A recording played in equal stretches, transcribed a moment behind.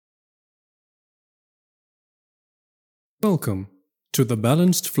Welcome to the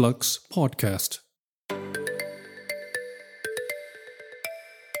Balanced Flux podcast.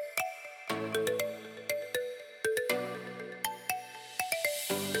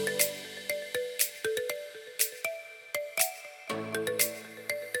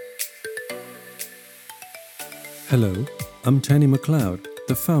 Hello, I'm Tanny McLeod,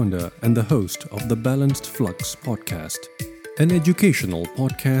 the founder and the host of the Balanced Flux podcast, an educational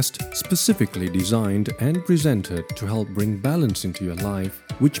podcast specifically designed and presented to help bring balance into your life,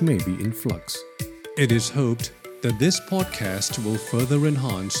 which may be in flux. It is hoped that this podcast will further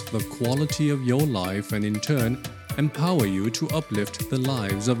enhance the quality of your life and in turn empower you to uplift the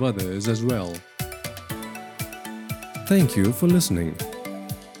lives of others as well. Thank you for listening.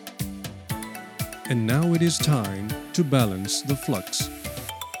 And now it is time to balance the flux.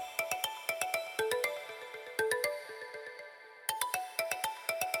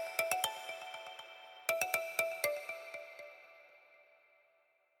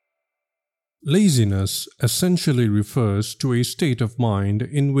 Laziness essentially refers to a state of mind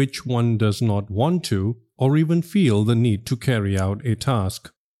in which one does not want to or even feel the need to carry out a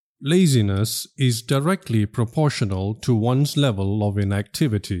task. Laziness is directly proportional to one's level of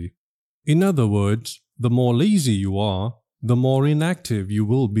inactivity. In other words, the more lazy you are, the more inactive you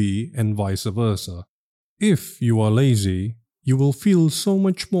will be, and vice versa. If you are lazy, you will feel so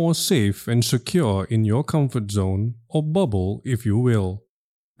much more safe and secure in your comfort zone, or bubble if you will.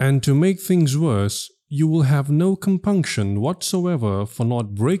 And to make things worse, you will have no compunction whatsoever for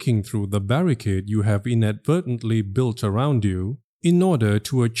not breaking through the barricade you have inadvertently built around you in order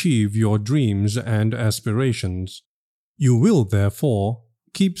to achieve your dreams and aspirations. You will, therefore,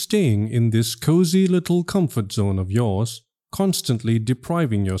 keep staying in this cozy little comfort zone of yours, constantly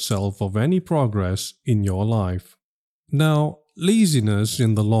depriving yourself of any progress in your life. Now, laziness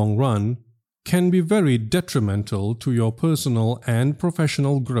in the long run can be very detrimental to your personal and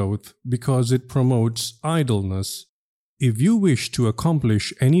professional growth because it promotes idleness. If you wish to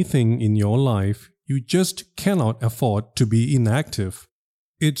accomplish anything in your life, you just cannot afford to be inactive.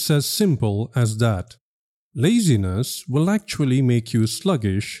 It's as simple as that. Laziness will actually make you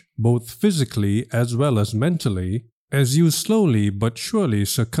sluggish, both physically as well as mentally, as you slowly but surely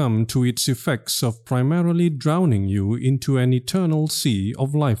succumb to its effects of primarily drowning you into an eternal sea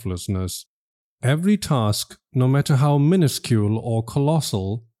of lifelessness. Every task, no matter how minuscule or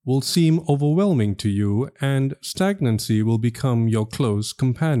colossal, will seem overwhelming to you, and stagnancy will become your close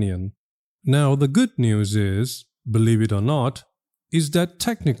companion. Now, the good news is, believe it or not, is that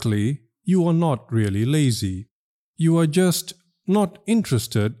technically you are not really lazy. You are just not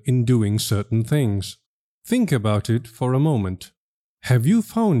interested in doing certain things. Think about it for a moment. Have you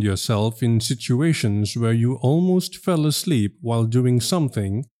found yourself in situations where you almost fell asleep while doing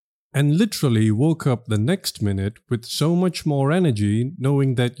something and literally woke up the next minute with so much more energy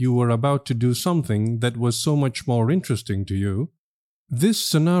knowing that you were about to do something that was so much more interesting to you? This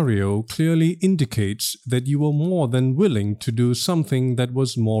scenario clearly indicates that you were more than willing to do something that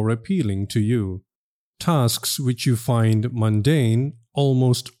was more appealing to you. Tasks which you find mundane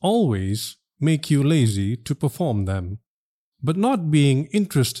almost always make you lazy to perform them. But not being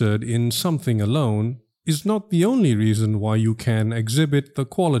interested in something alone is not the only reason why you can exhibit the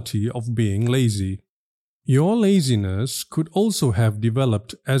quality of being lazy. Your laziness could also have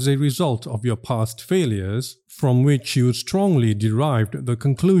developed as a result of your past failures, from which you strongly derived the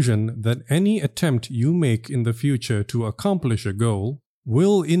conclusion that any attempt you make in the future to accomplish a goal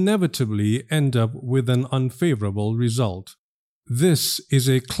will inevitably end up with an unfavorable result. This is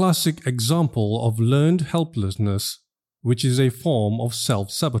a classic example of learned helplessness, which is a form of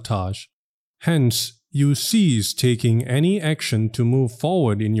self-sabotage. Hence, you cease taking any action to move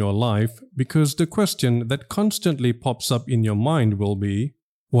forward in your life because the question that constantly pops up in your mind will be,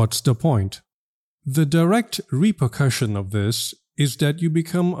 what's the point? The direct repercussion of this is that you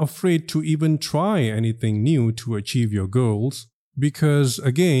become afraid to even try anything new to achieve your goals because,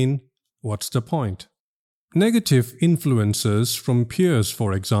 again, what's the point? Negative influences from peers,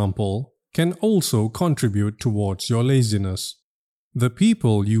 for example, can also contribute towards your laziness. The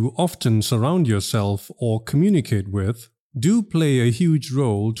people you often surround yourself or communicate with do play a huge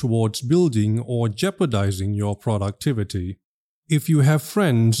role towards building or jeopardizing your productivity. If you have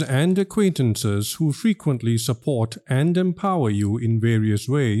friends and acquaintances who frequently support and empower you in various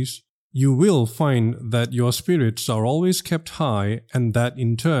ways, you will find that your spirits are always kept high, and that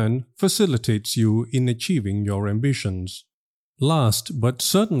in turn facilitates you in achieving your ambitions. Last but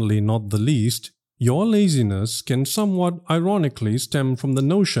certainly not the least, your laziness can somewhat ironically stem from the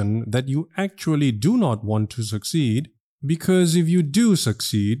notion that you actually do not want to succeed Because if you do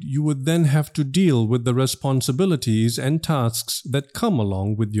succeed, you would then have to deal with the responsibilities and tasks that come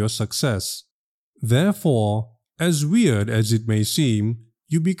along with your success. Therefore, as weird as it may seem,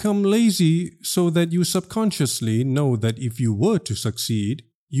 you become lazy so that you subconsciously know that if you were to succeed,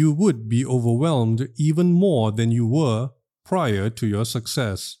 you would be overwhelmed even more than you were prior to your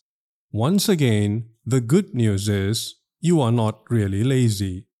success. Once again, the good news is you are not really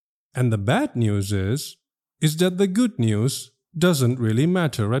lazy. And the bad news is that the good news doesn't really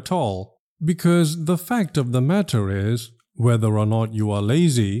matter at all. Because the fact of the matter is, whether or not you are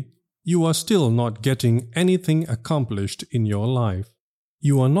lazy, you are still not getting anything accomplished in your life.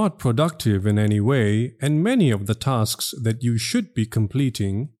 You are not productive in any way, and many of the tasks that you should be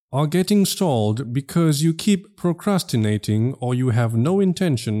completing are getting stalled because you keep procrastinating or you have no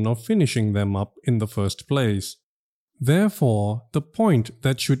intention of finishing them up in the first place. Therefore, the point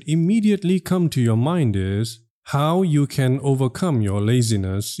that should immediately come to your mind is how you can overcome your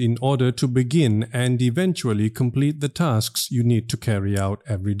laziness in order to begin and eventually complete the tasks you need to carry out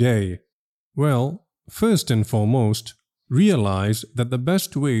every day. Well, first and foremost, realize that the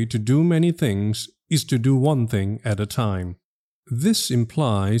best way to do many things is to do one thing at a time. This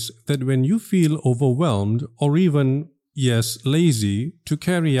implies that when you feel overwhelmed or even, lazy to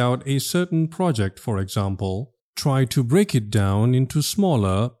carry out a certain project, for example, try to break it down into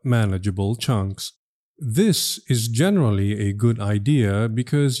smaller, manageable chunks. This is generally a good idea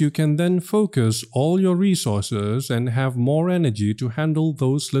because you can then focus all your resources and have more energy to handle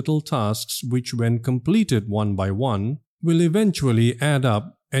those little tasks which, when completed one by one, will eventually add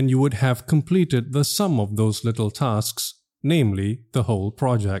up and you would have completed the sum of those little tasks, namely the whole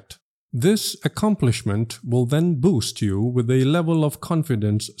project. This accomplishment will then boost you with a level of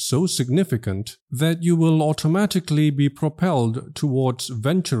confidence so significant that you will automatically be propelled towards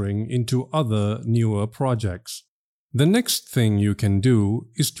venturing into other newer projects. The next thing you can do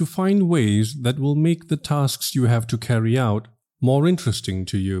is to find ways that will make the tasks you have to carry out more interesting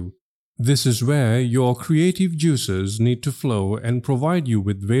to you. This is where your creative juices need to flow and provide you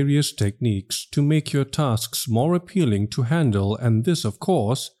with various techniques to make your tasks more appealing to handle, and this, of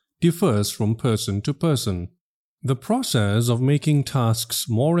course, differs from person to person. The process of making tasks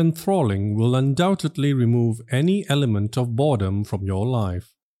more enthralling will undoubtedly remove any element of boredom from your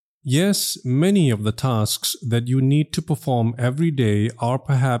life. Yes, many of the tasks that you need to perform every day are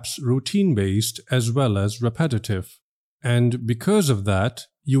perhaps routine-based as well as repetitive. And because of that,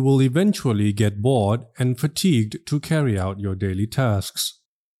 you will eventually get bored and fatigued to carry out your daily tasks.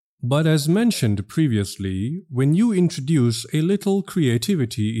 But as mentioned previously, when you introduce a little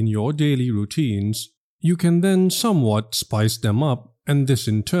creativity in your daily routines, you can then somewhat spice them up, and this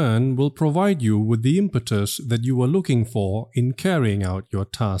in turn will provide you with the impetus that you are looking for in carrying out your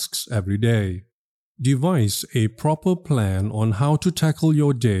tasks every day. Devise a proper plan on how to tackle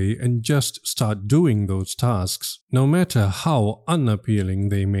your day and just start doing those tasks, no matter how unappealing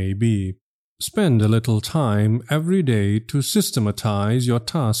they may be. Spend a little time every day to systematize your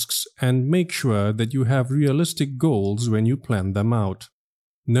tasks and make sure that you have realistic goals when you plan them out.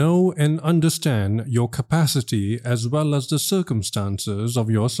 Know and understand your capacity as well as the circumstances of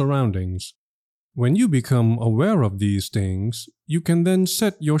your surroundings. When you become aware of these things, you can then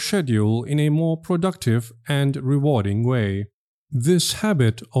set your schedule in a more productive and rewarding way. This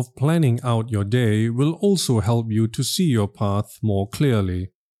habit of planning out your day will also help you to see your path more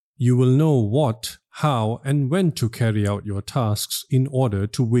clearly. You will know what, how, and when to carry out your tasks in order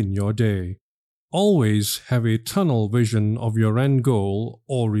to win your day. Always have a tunnel vision of your end goal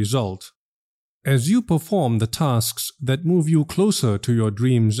or result. As you perform the tasks that move you closer to your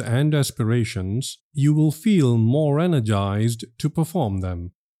dreams and aspirations, you will feel more energized to perform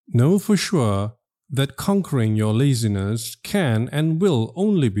them. Know for sure that conquering your laziness can and will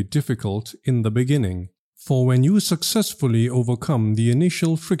only be difficult in the beginning. For when you successfully overcome the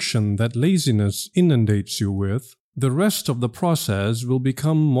initial friction that laziness inundates you with, the rest of the process will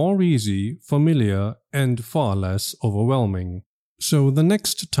become more easy, familiar, and far less overwhelming. So the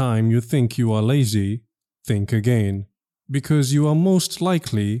next time you think you are lazy, think again, because you are most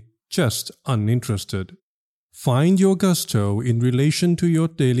likely just uninterested. Find your gusto in relation to your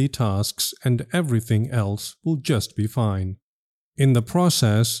daily tasks and everything else will just be fine. In the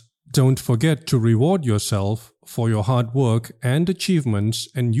process, don't forget to reward yourself for your hard work and achievements,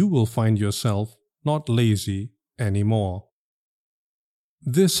 and you will find yourself not lazy anymore.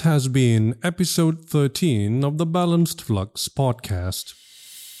 This has been episode 13 of the Balanced Flux podcast.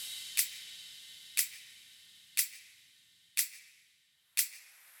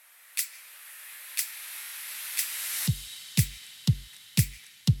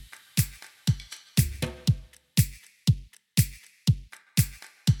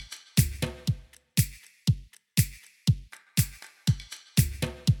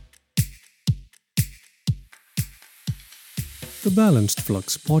 The Balanced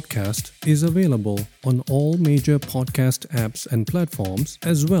Flux podcast is available on all major podcast apps and platforms,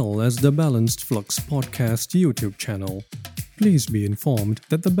 as well as the Balanced Flux podcast YouTube channel. Please be informed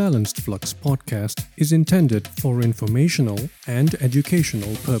that the Balanced Flux podcast is intended for informational and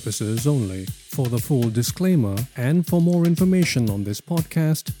educational purposes only. For the full disclaimer and for more information on this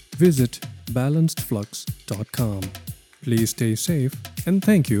podcast, visit balancedflux.com. Please stay safe and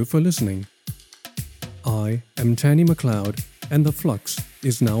thank you for listening. I am Tanny McLeod, and the flux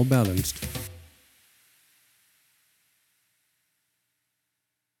is now balanced.